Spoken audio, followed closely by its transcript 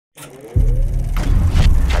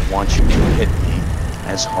I want you to hit me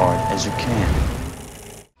as hard as you can.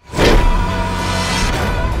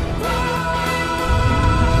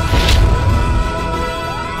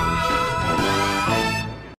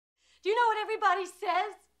 Do you know what everybody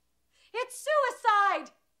says? It's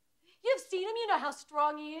suicide! You've seen him, you know how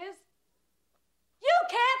strong he is. You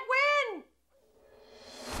can't win!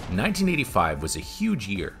 1985 was a huge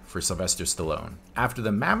year for Sylvester Stallone. After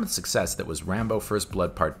the mammoth success that was Rambo First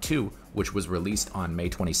Blood Part 2, which was released on May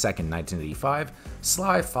 22, 1985,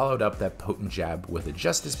 Sly followed up that potent jab with a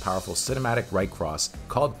just as powerful cinematic right cross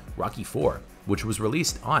called Rocky IV, which was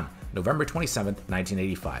released on November 27,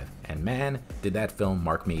 1985, and man, did that film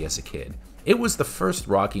mark me as a kid. It was the first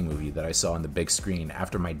Rocky movie that I saw on the big screen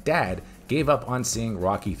after my dad gave up on seeing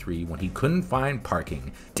Rocky III when he couldn't find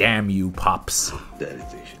parking. Damn you, Pops. Daddy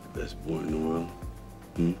thinks you're the best boy in the world.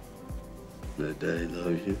 That daddy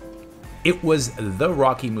loves you. It was the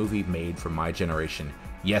Rocky movie made for my generation.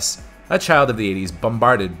 Yes, a child of the 80s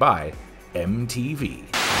bombarded by MTV.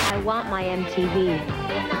 I want my MTV.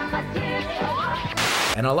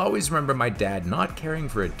 And I'll always remember my dad not caring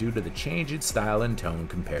for it due to the change in style and tone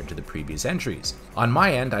compared to the previous entries. On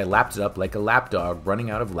my end, I lapped it up like a lapdog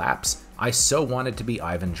running out of laps. I so wanted to be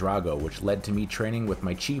Ivan Drago, which led to me training with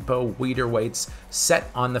my cheapo Weider weights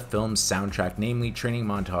set on the film's soundtrack, namely Training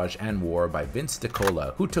Montage and War by Vince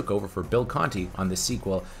DiCola, who took over for Bill Conti on the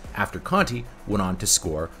sequel after Conti went on to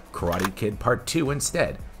score Karate Kid Part 2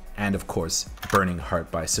 instead. And of course, Burning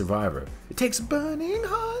Heart by Survivor. It takes a burning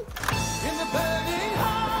heart. In the burning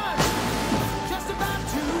heart, just about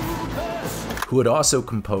to burst. Who had also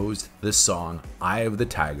composed the song Eye of the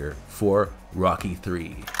Tiger for Rocky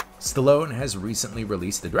III. Stallone has recently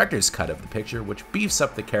released the director's cut of the picture, which beefs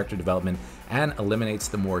up the character development and eliminates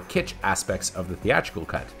the more kitsch aspects of the theatrical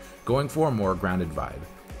cut, going for a more grounded vibe.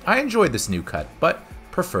 I enjoyed this new cut, but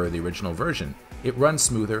prefer the original version. It runs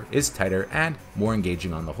smoother, is tighter, and more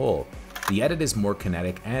engaging on the whole. The edit is more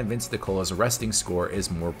kinetic, and Vince DiCola's arresting score is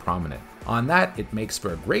more prominent. On that, it makes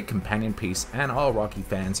for a great companion piece, and all Rocky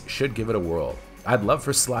fans should give it a whirl. I'd love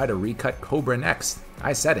for Sly to recut Cobra next.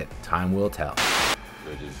 I said it, time will tell.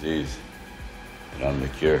 The disease, and I'm the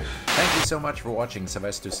cure. Thank you so much for watching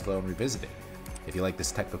Sylvester Stallone Revisited. If you like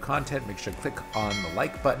this type of content, make sure to click on the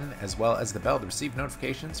like button as well as the bell to receive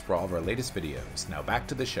notifications for all of our latest videos. Now back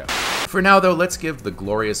to the show. For now though, let's give the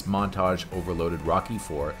glorious montage overloaded Rocky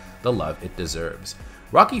IV the love it deserves.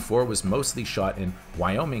 Rocky IV was mostly shot in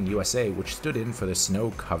Wyoming, USA, which stood in for the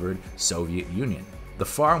snow-covered Soviet Union. The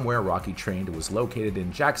farm where Rocky trained was located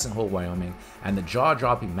in Jackson Hole, Wyoming, and the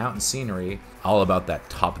jaw-dropping mountain scenery, all about that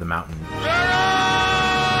top of the mountain,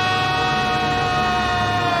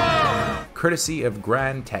 courtesy of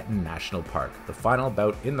Grand Teton National Park. The final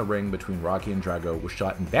bout in the ring between Rocky and Drago was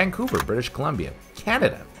shot in Vancouver, British Columbia,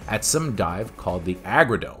 Canada, at some dive called the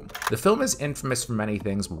Agrodome. The film is infamous for many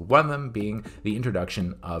things, with one of them being the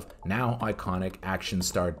introduction of now iconic action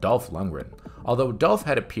star Dolph Lundgren. Although Dolph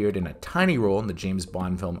had appeared in a tiny role in the James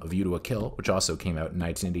Bond film A View to a Kill, which also came out in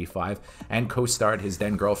 1985, and co-starred his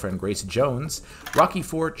then-girlfriend Grace Jones, Rocky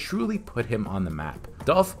IV truly put him on the map.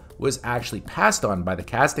 Dolph was actually passed on by the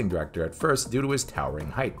casting director at first due to his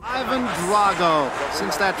towering height. Ivan Drago,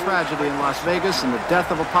 since that tragedy in Las Vegas and the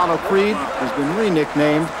death of Apollo Creed, has been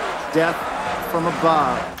re-nicknamed Death from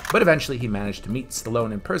Above. But eventually he managed to meet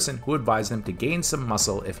Stallone in person, who advised him to gain some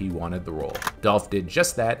muscle if he wanted the role. Dolph did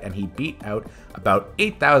just that, and he beat out about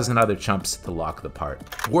 8,000 other chumps to lock the part.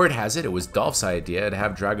 Word has it was Dolph's idea to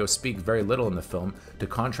have Drago speak very little in the film to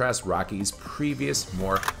contrast Rocky's previous,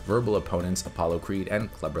 more verbal opponents Apollo Creed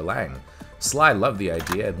and Clubber Lang. Sly loved the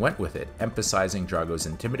idea and went with it, emphasizing Drago's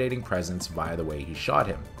intimidating presence via the way he shot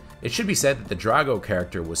him. It should be said that the Drago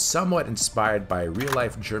character was somewhat inspired by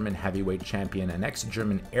real-life German heavyweight champion and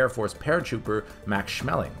ex-German Air Force paratrooper Max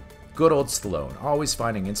Schmeling. Good old Stallone, always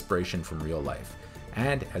finding inspiration from real life.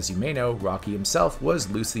 And, as you may know, Rocky himself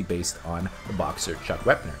was loosely based on the boxer Chuck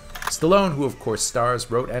Wepner. Stallone, who of course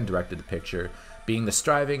stars, wrote and directed the picture, being the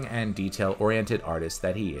striving and detail-oriented artist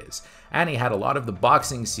that he is. And he had a lot of the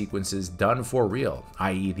boxing sequences done for real,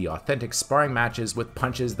 i.e. the authentic sparring matches with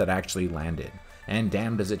punches that actually landed. And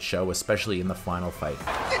damn does it show, especially in the final fight.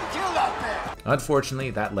 Unfortunately,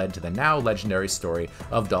 that led to the now legendary story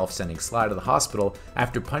of Dolph sending Sly to the hospital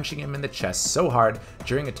after punching him in the chest so hard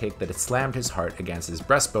during a take that it slammed his heart against his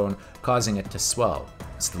breastbone, causing it to swell.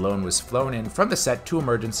 Stallone was flown in from the set to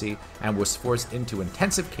emergency and was forced into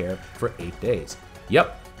intensive care for 8 days.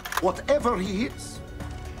 Yep. Whatever he hits,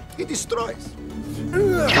 he destroys.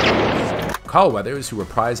 Carl Weathers, who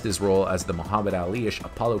reprised his role as the Muhammad Ali-ish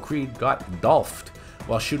Apollo Creed, got dolphed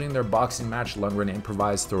While shooting their boxing match, Lundgren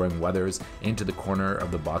improvised throwing Weathers into the corner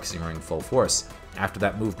of the boxing ring full force. After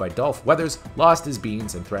that move by Dolph, Weathers lost his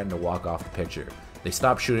beans and threatened to walk off the picture. They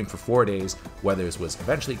stopped shooting for 4 days, Weathers was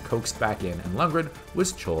eventually coaxed back in, and Lundgren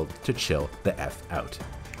was told to chill the F out.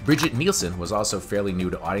 Bridget Nielsen was also fairly new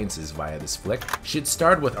to audiences via this flick. She had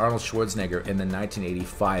starred with Arnold Schwarzenegger in the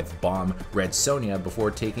 1985 bomb Red Sonja before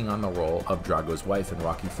taking on the role of Drago's wife in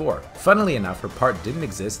Rocky IV. Funnily enough, her part didn't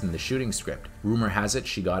exist in the shooting script. Rumor has it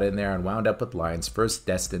she got in there and wound up with lines first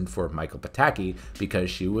destined for Michael Pataki because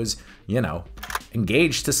she was,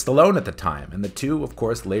 engaged to Stallone at the time, and the two, of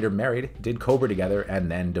course, later married, did Cobra together,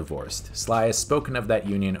 and then divorced. Sly has spoken of that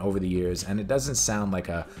union over the years, and it doesn't sound like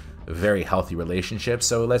a very healthy relationship,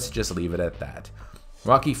 so let's just leave it at that.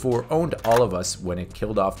 Rocky IV owned all of us when it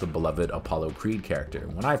killed off the beloved Apollo Creed character.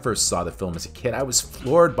 When I first saw the film as a kid, I was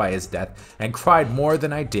floored by his death and cried more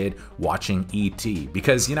than I did watching E.T.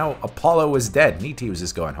 because, Apollo was dead and E.T. was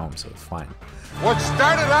just going home, so it's fine. What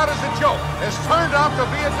started out as a joke has turned out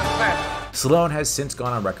to be a disaster. Stallone has since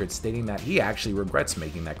gone on record stating that he actually regrets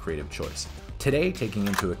making that creative choice. Today, taking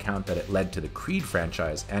into account that it led to the Creed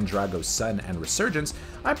franchise and Drago's son and resurgence,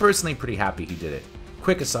 I'm personally pretty happy he did it.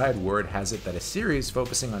 Quick aside, word has it that a series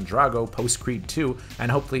focusing on Drago post-Creed 2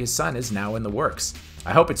 and hopefully his son is now in the works.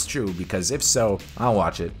 I hope it's true, because if so, I'll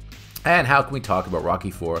watch it. And how can we talk about Rocky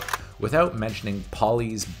IV without mentioning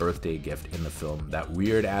Paulie's birthday gift in the film, that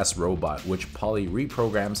weird-ass robot which Paulie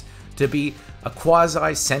reprograms to be a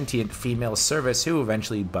quasi-sentient female service who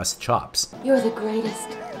eventually busts chops. You're the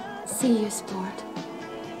greatest. See you, sport.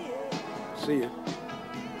 See you.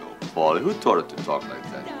 Paulie, who taught her to talk like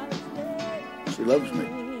that? She loves me.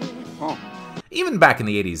 Oh. Even back in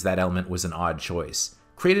the 80s, that element was an odd choice.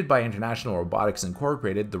 Created by International Robotics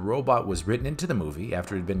Incorporated, the robot was written into the movie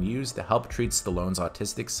after it had been used to help treat Stallone's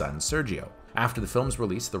autistic son, Sergio. After the film's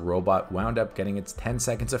release, the robot wound up getting its 10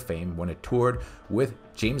 seconds of fame when it toured with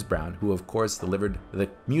James Brown, who of course delivered the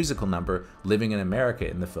musical number Living in America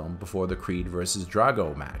in the film before the Creed vs.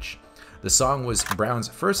 Drago match. The song was Brown's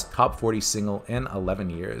first top 40 single in 11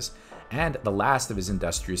 years, and the last of his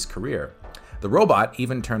industrious career. The robot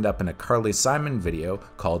even turned up in a Carly Simon video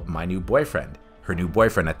called My New Boyfriend. Her new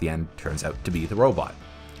boyfriend at the end turns out to be the robot.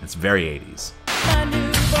 It's very 80s.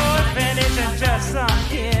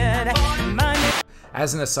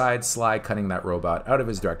 As an aside, Sly cutting that robot out of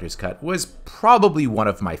his director's cut was probably one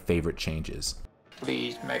of my favorite changes.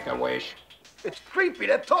 Please make a wish. It's creepy.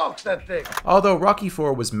 That talks, that thing. Although Rocky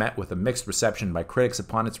IV was met with a mixed reception by critics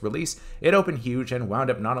upon its release, it opened huge and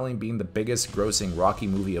wound up not only being the biggest grossing Rocky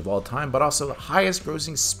movie of all time, but also the highest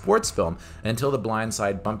grossing sports film until The Blind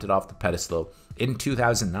Side bumped it off the pedestal in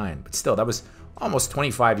 2009. But still, that was almost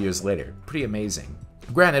 25 years later. Pretty amazing.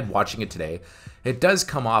 Granted, watching it today, it does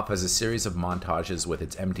come off as a series of montages with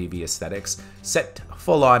its MTV aesthetics, set to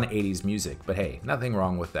full-on 80s music, but hey, nothing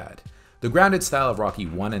wrong with that. The grounded style of Rocky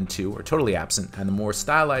 1 and 2 are totally absent, and the more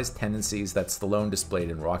stylized tendencies that Stallone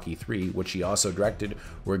displayed in Rocky 3, which he also directed,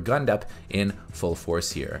 were gunned up in full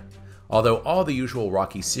force here. Although all the usual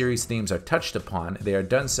Rocky series themes are touched upon, they are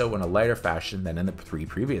done so in a lighter fashion than in the 3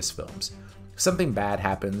 previous films. Something bad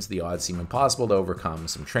happens, the odds seem impossible to overcome,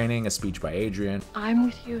 some training, a speech by Adrian. I'm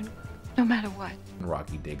with you no matter what.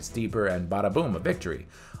 Rocky digs deeper, and bada boom, a victory.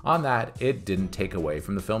 On that, it didn't take away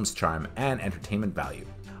from the film's charm and entertainment value.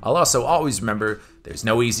 I'll also always remember there's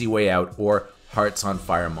no easy way out or hearts on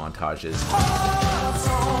fire montages.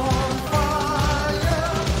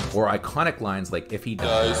 Or iconic lines like if he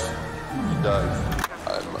dies, he dies.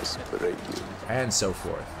 I must break you. And so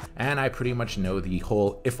forth. And I pretty much know the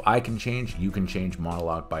whole if I can change, you can change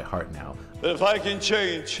monologue by heart now. If I can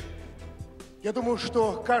change, Я думаю,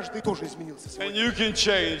 что каждый тоже изменился сегодня. and you can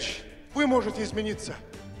change, Вы можете измениться.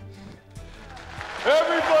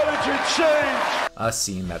 everybody can change. A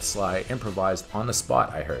scene that Sly improvised on the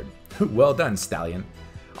spot, I heard. Well done, Stallion.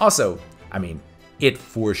 Also, I mean, it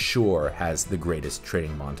for sure has the greatest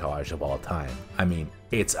training montage of all time. I mean,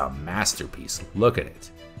 it's a masterpiece. Look at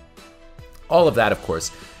it. All of that, of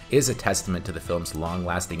course, is a testament to the film's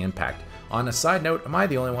long-lasting impact. On a side note, am I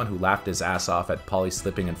the only one who laughed his ass off at Paulie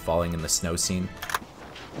slipping and falling in the snow scene?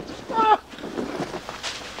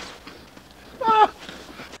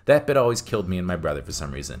 That bit always killed me and my brother for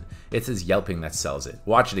some reason. It's his yelping that sells it.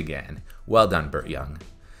 Watch it again. Well done, Burt Young.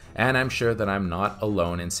 And I'm sure that I'm not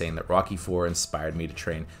alone in saying that Rocky IV inspired me to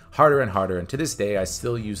train harder and harder, and to this day I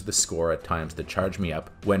still use the score at times to charge me up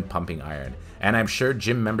when pumping iron. And I'm sure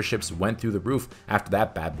gym memberships went through the roof after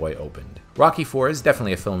that bad boy opened. Rocky IV is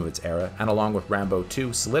definitely a film of its era, and along with Rambo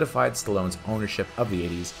 2, solidified Stallone's ownership of the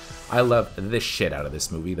 80s. I love the shit out of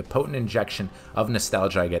this movie. The potent injection of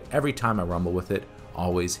nostalgia I get every time I rumble with it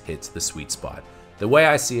always hits the sweet spot. The way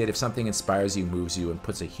I see it, if something inspires you, moves you, and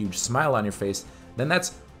puts a huge smile on your face, then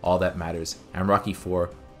that's all that matters. And Rocky IV,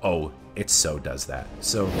 oh, it so does that.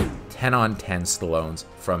 So 10 on 10 Stallones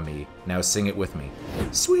from me. Now sing it with me.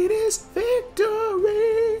 Sweetest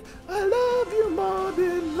victory, I love you more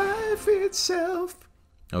than life itself.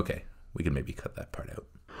 Okay, we can maybe cut that part out.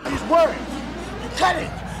 He's worried. You're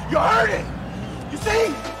cutting. You're hurting. You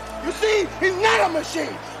see? You see? He's not a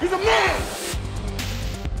machine. He's a man.